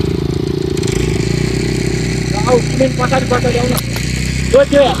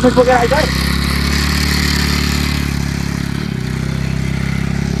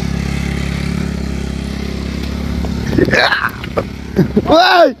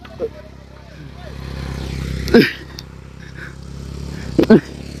ओइ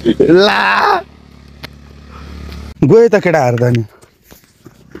ला गयो त केटाहरू त नि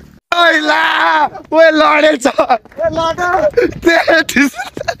ओइ ला ओइ लडेछ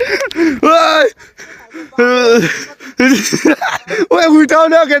ओइ ओइ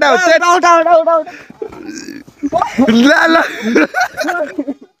उठाउन केटा ला ला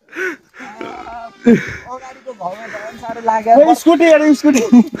स्कुटी हेर स्कुटी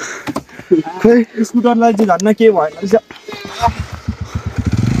खोइ स्कुटरलाई चाहिँ झन् के भएन रहेछ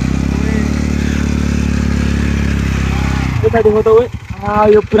यता देखो त ओइ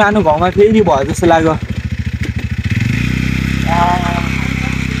यो पुरानो घाउमा फेरि भयो जस्तो लाग्यो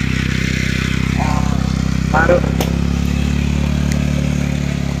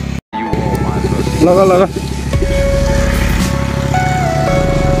लगा लगा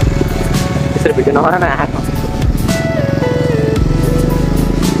यसरी भिडियो नगर न आएको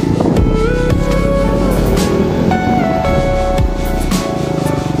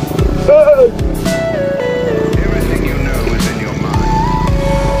Everything you know is in your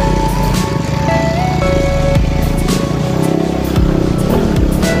mind.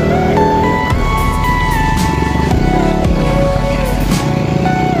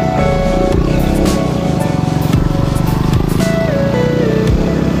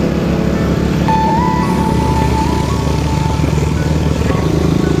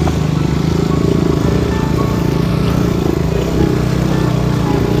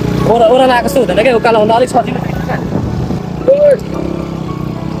 ओह्रालो आएको जस्तो हुँदैन क्या उकालो हुँदा अलिक सजिलो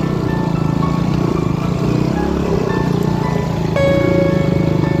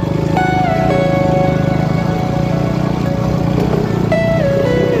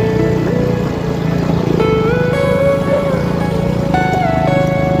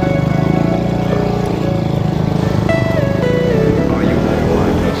Are you all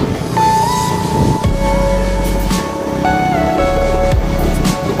like this?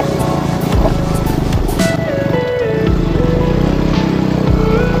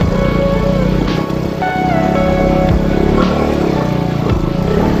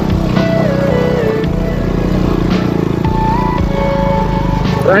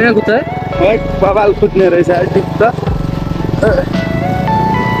 यहाँ कुद्छ है बबाल कुद्ने रहेछ टिप त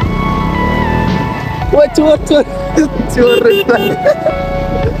ओ चोर चोर चोर रहेछ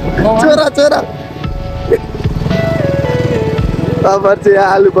चोरा चोरा अब चाहिँ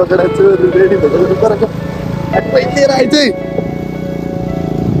आलु पकडा चोर रेडी भएको परेको पहिले राइ चाहिँ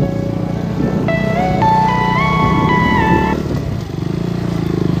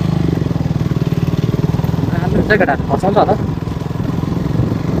केटा फसाउँछ होला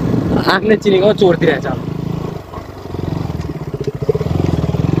आफूले चिनेको चोरतिर छ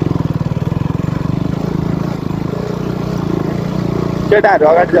केटाहरू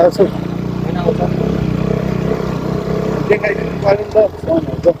अगाडि जाउँछु देखाइदिनु पर्यो नि त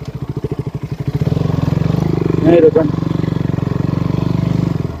फोनहरूको मेरो पनि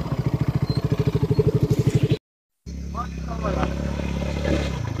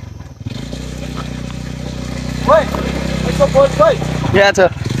यहाँ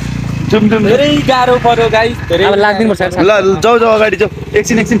छ जुम जुम धेरै गाह्रो पर्यो गाइस धेरै अब लाग्दिनु पर्छ ल जाऊ जाऊ अगाडि जाऊ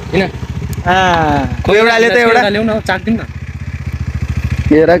एकछिन एकछिन एउटाले त एउटा ल्याउन चाख्दिनु न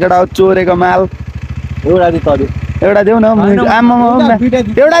हेर केटा चोरेको माल एउटा दि तर्यो एउटा देऊ न आमामा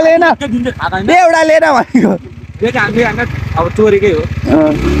एउटा लिएन एउटा लिएन भनेको हामीले अब चोरेकै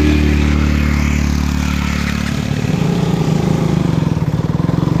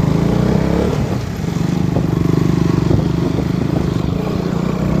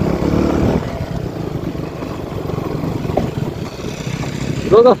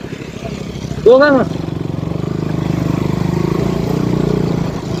हो गो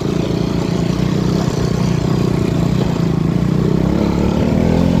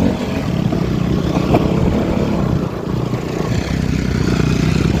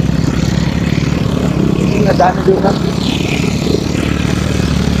न जानु देऊ न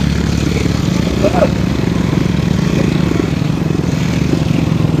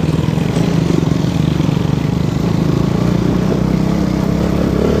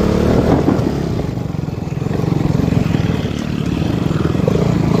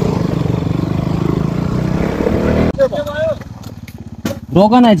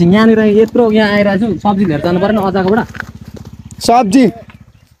रोक न एकछिन यहाँनिर यत्रो यहाँ आइरहेको छु सब्जी लिएर जानु पर्यो नि अजाकोबाट सब्जी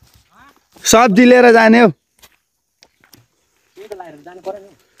सब्जी लिएर जाने हौ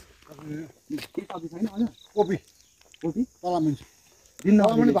कोपी कोपी तल मिल्छ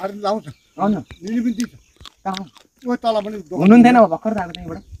तल पनि भारी लाउँछ लिनु पनि दिन्छ कहाँ ओ तल पनि हुनुहुन्थेन भर्खर आएको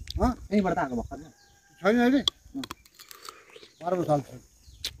त्यहीँबाट त आएको भर्खर छैन अहिले 12 साल छ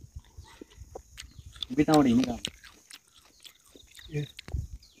बिताउँ हिँडेको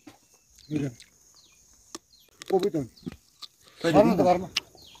कोपी त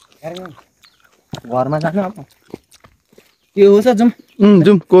घरमा जानु अब के हो सर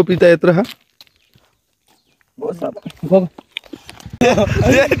जाउँ कोपी त यत्रो छ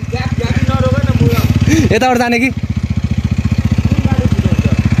यताबाट जाने कि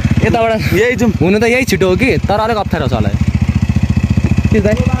यताबाट यही जाउँ हुनु त यही छिटो हो कि तर अलिक अप्ठ्यारो छ होला के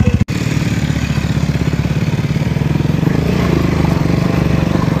दाइ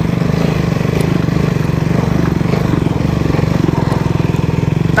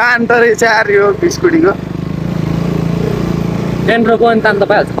तान त रहेछ यार यो बिस्कुटीको टेन्ट्रोको अनि तान त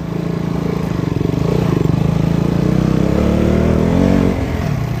पाइहाल्छ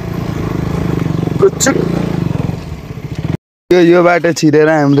कुचुक यो बाटो छिरेर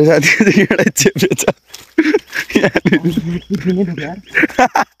हाम्रो साथी एउटा चेपेछ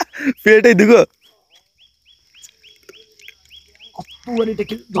पेटै दुखो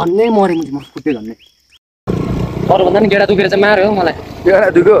झन्नै मरेँ म खुट्टे झन्नै अरूभन्दा नि गेडा दुखेर चाहिँ मार्यो मलाई एउटा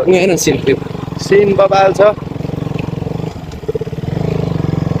दुखो होइन सिन बबाल छ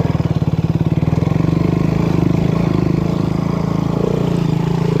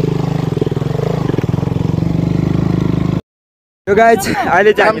यो गाइज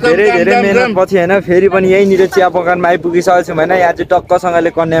अहिले चाहिँ हामी धेरै धेरै मेहनत पछि होइन फेरि पनि यहीँनिर चिया बगानमा आइपुगिसकेको छौँ होइन यहाँ चाहिँ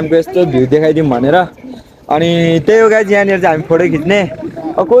टक्कसँगले कन्यामको यस्तो भ्यू देखाइदिउँ भनेर अनि त्यही हो गाइज यहाँनिर चाहिँ हामी फोटो खिच्ने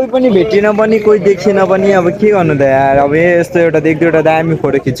अब कोही पनि भेटिन पनि कोही देखिएन पनि अब के गर्नु त यार अब यस्तो एउटा एक दुईवटा दामी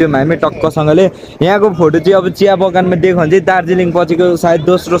फोटो खिच्यौँ हामी टक्कसँगले यहाँको फोटो चाहिँ अब चिया बगानमा देख्यो भने चाहिँ दार्जिलिङ पछिको सायद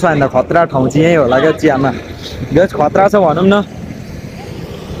दोस्रो सबभन्दा खतरा ठाउँ चाहिँ यहीँ होला क्या चियामा जस खतरा छ भनौँ न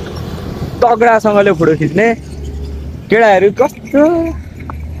तगडासँगले फोटो खिच्ने केटाहरू कस्तो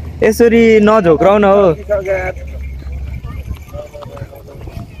यसरी नझोक्राउन हो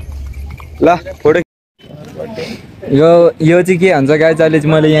ल फोटो यो चाहिँ के भन्छ गाइज अहिले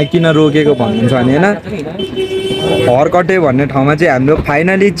चाहिँ मैले यहाँ किन रोकेको भन्नुहुन्छ भने होइन हरकटे भन्ने ठाउँमा चाहिँ हाम्रो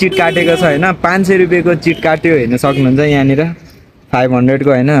फाइनली चिट काटेको छ होइन 500 रुपियाँको चिट काट्यो हेर्न सक्नुहुन्छ यहाँनिर 500 को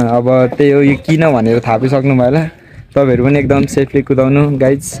होइन अब त्यही हो यो किन भनेर थाहा पाइसक्नु भयो होला तपाईँहरू पनि एकदम सेफली कुदाउनु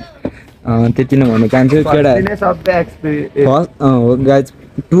गाइज त्यति नै भन्नु चाहन्छु केटाहरू गाइज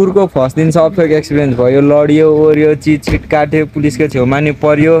टुरको फर्स्ट दिन सबैको एक्सपिरियन्स भयो लडियो ओर्यो चिट काट्यो पुलिसको छेउमा नि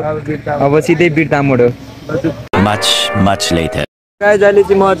पर्यो अब सिधै बिर्ता मोड हो गाइज अहिले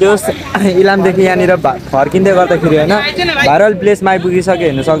चाहिँ म जस इलामदेखि यहाँनिर फर्किँदै गर्दाखेरि होइन भाइरल प्लेसमा आइपुगिसक्यो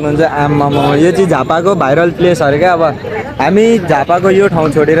हेर्न सक्नुहुन्छ आम्मामा यो चाहिँ झापाको भाइरल प्लेस अरे क्या अब हामी झापाको यो ठाउँ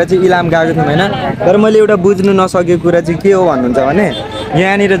छोडेर चाहिँ इलाम गएको थियौँ होइन तर मैले एउटा बुझ्नु नसकेको कुरा चाहिँ के हो भन्नुहुन्छ भने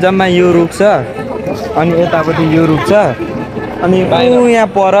यहाँनिर जम्मा यो रुख छ अनि यतापट्टि यो रुख छ अनि यहाँ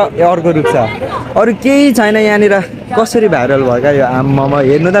पर अर्को रुख छ अरू केही छैन यहाँनिर कसरी भाइरल भयो क्या यो आम्मामा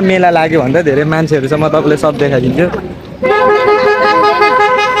हेर्नु त मेला लाग्यो भने त धेरै मान्छेहरू छ म तपाईँलाई सब देखाइदिन्छु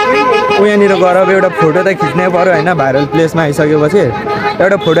यहाँनिर गएर अब एउटा फोटो त खिच्नै पऱ्यो होइन भाइरल प्लेसमा आइसकेपछि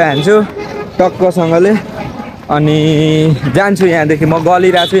एउटा फोटो हान्छु टक्कसँगले अनि जान्छु यहाँदेखि म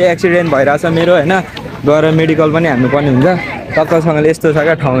गलिरहेको छु एक्सिडेन्ट भइरहेछ मेरो होइन गएर मेडिकल पनि हान्नुपर्ने हुन्छ टक्कसँगले यस्तो छ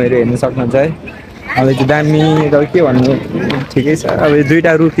क्या ठाउँहरू हेर्नु सक्नुहुन्छ है अब चाहिँ दामी अब के भन्नु ठिकै छ अब यो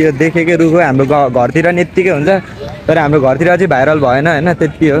दुईवटा रुख यो देखेकै रुख हो हाम्रो घरतिर नि यत्तिकै हुन्छ तर हाम्रो घरतिर चाहिँ भाइरल भएन होइन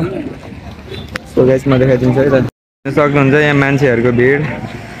त्यति हो सो गाइस म देखाइदिन्छु है त सक्नुहुन्छ यहाँ मान्छेहरूको भिड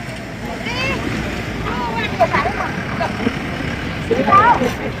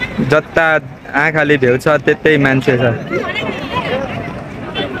जता आँखाले भ्याउँछ त्यतै मान्छे छ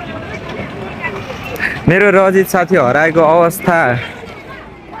मेरो रजित साथी हराएको अवस्था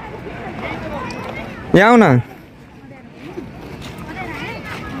यहाँ आऊ न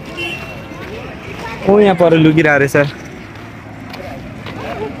ओ यहाँ पर लुकिरहेको रहेछ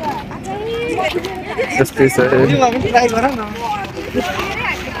जस्तै छ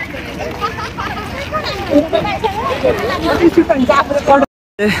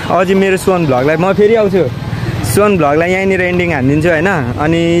अझै मेरो सोन भ्लगलाई म फेरि आउँछु सोन भ्लगलाई यहीँनिर एन्डिङ हानिदिन्छु होइन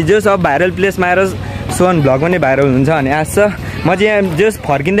अनि जो सब भाइरल प्लेसमा आएर सोन भ्लग पनि भाइरल हुन्छ भने आश छ म चाहिँ यहाँ जस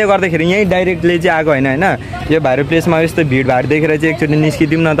फर्किँदै गर्दाखेरि यहीँ डाइरेक्टली चाहिँ आएको होइन होइन यो भाइरल प्लेसमा यस्तो भिडभाड देखेर चाहिँ एकचोटि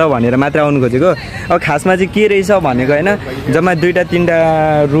निस्किदिउँ न त भनेर मात्र आउनु खोजेको अब खासमा चाहिँ के रहेछ भनेको होइन जम्मा 2-3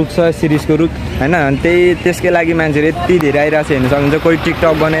 रुख छ सिरिजको रुख होइन त्यसकै लागि मान्छेहरू यति धेरै आइरहेको छ हेर्नु सक्नुहुन्छ कोही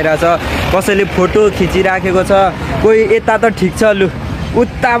टिकटक बनाइरहेछ कसैले फोटो खिचिराखेको छ कोही यता त ठिक छ लु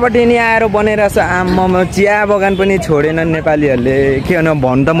उतापट्टि नि आएर बनेर छ आम्मामा चिया बगान पनि छोडेनन् नेपालीहरूले के भन्नु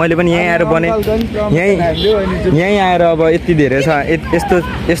भन्नु त मैले पनि यहीँ आएर बने यहीँ आएर अब यति धेरै छ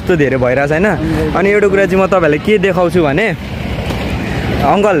यस्तो धेरै भइरहेछ होइन अनि एउटा कुरा चाहिँ म तपाईँहरूलाई के देखाउँछु भने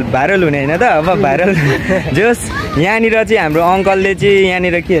अङ्कल भाइरल हुने होइन त अब भाइरल जोस् यहाँनिर चाहिँ हाम्रो अङ्कलले चाहिँ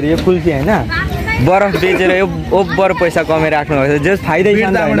यहाँनिर के अरे यो कुल्फी होइन बरफ बेचेर यो ओभर पैसा कमाइराख्नु भएको छ जस फाइदै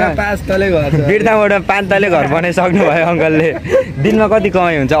छैन होइन बिर्ताबाट 5 तले घर बनाइसक्नु भयो अङ्कलले दिनमा कति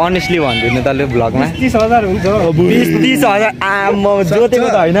कमाइ हुन्छ अनेस्टली भनिदिनु त भ्लगमा 30,000 हुन्छ 20-30,000 आम्मा जोतेको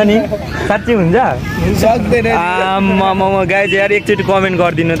त होइन नि साँच्चै हुन्छ सक्दैन आम्मा गाइज यार एकचोटि कमेन्ट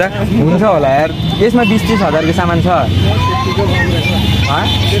गरिदिनु त हुन्छ होला यार यसमा 20-30,000 को सामान छ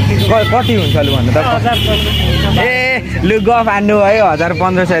कति हुन्छ लु भन्नु त ए लु गफ हान्नु भयो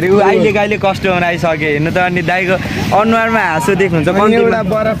 1,000-1,500 ऊ अहिले कस्टमर आइसक्यो हेर्नु त अनि दाइको अनुहारमा हाँसो देख्नुहुन्छ एउटा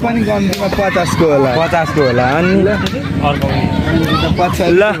बरफ पनि कम्तीमा 50 को होला अनि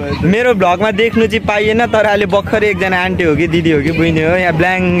ल मेरो भ्लगमा देख्नु चाहिँ पाइएन तर अहिले भर्खरै एकजना आन्टी हो कि दिदी हो कि बहिनी हो यहाँ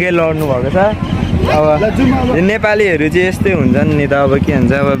ब्ल्याङ्गे लड्नु भएको छ अब नेपालीहरू चाहिँ यस्तै हुन्छन् नि त अब के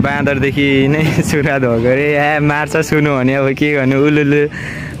भन्छ अब बाँदरदेखि नै सुरुवात भएको अरे मार्छ सुन्नु भने अब के गर्नु उलुलु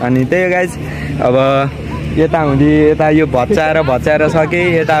अनि त्यही हो गाइज अब यता यो भच्चाएर सके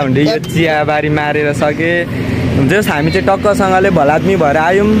यता हुँदै यो चियाबारी मारेर सके जस हामी चाहिँ टक्कसँगले भलाद्मी भएर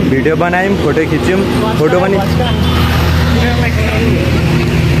आयौँ भिडियो बनायौँ फोटो खिच्यौँ फोटो पनि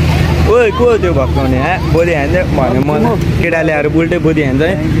ओ को त्यो भत्काउने बोली हान्छ भन्यो म केटाले आएर उल्टै बोली हान्छ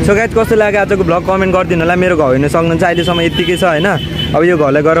है सो गाइज कस्तो लाग्यो आजको भ्लग कमेन्ट गरिदिनु होला मेरो घर हेर्नु सक्नुहुन्छ अहिलेसम्म यत्तिकै छ होइन अब यो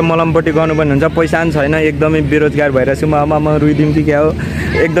घरलाई गएर मलमपट्टि गर्नुपर्ने हुन्छ पैसा पनि छैन एकदमै बेरोजगार भइरहेको छु म रुइदिउँ कि क्या हो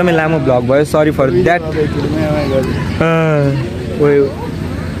एकदमै लामो भ्लग भयो sorry for that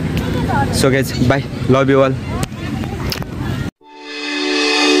so guys by love you all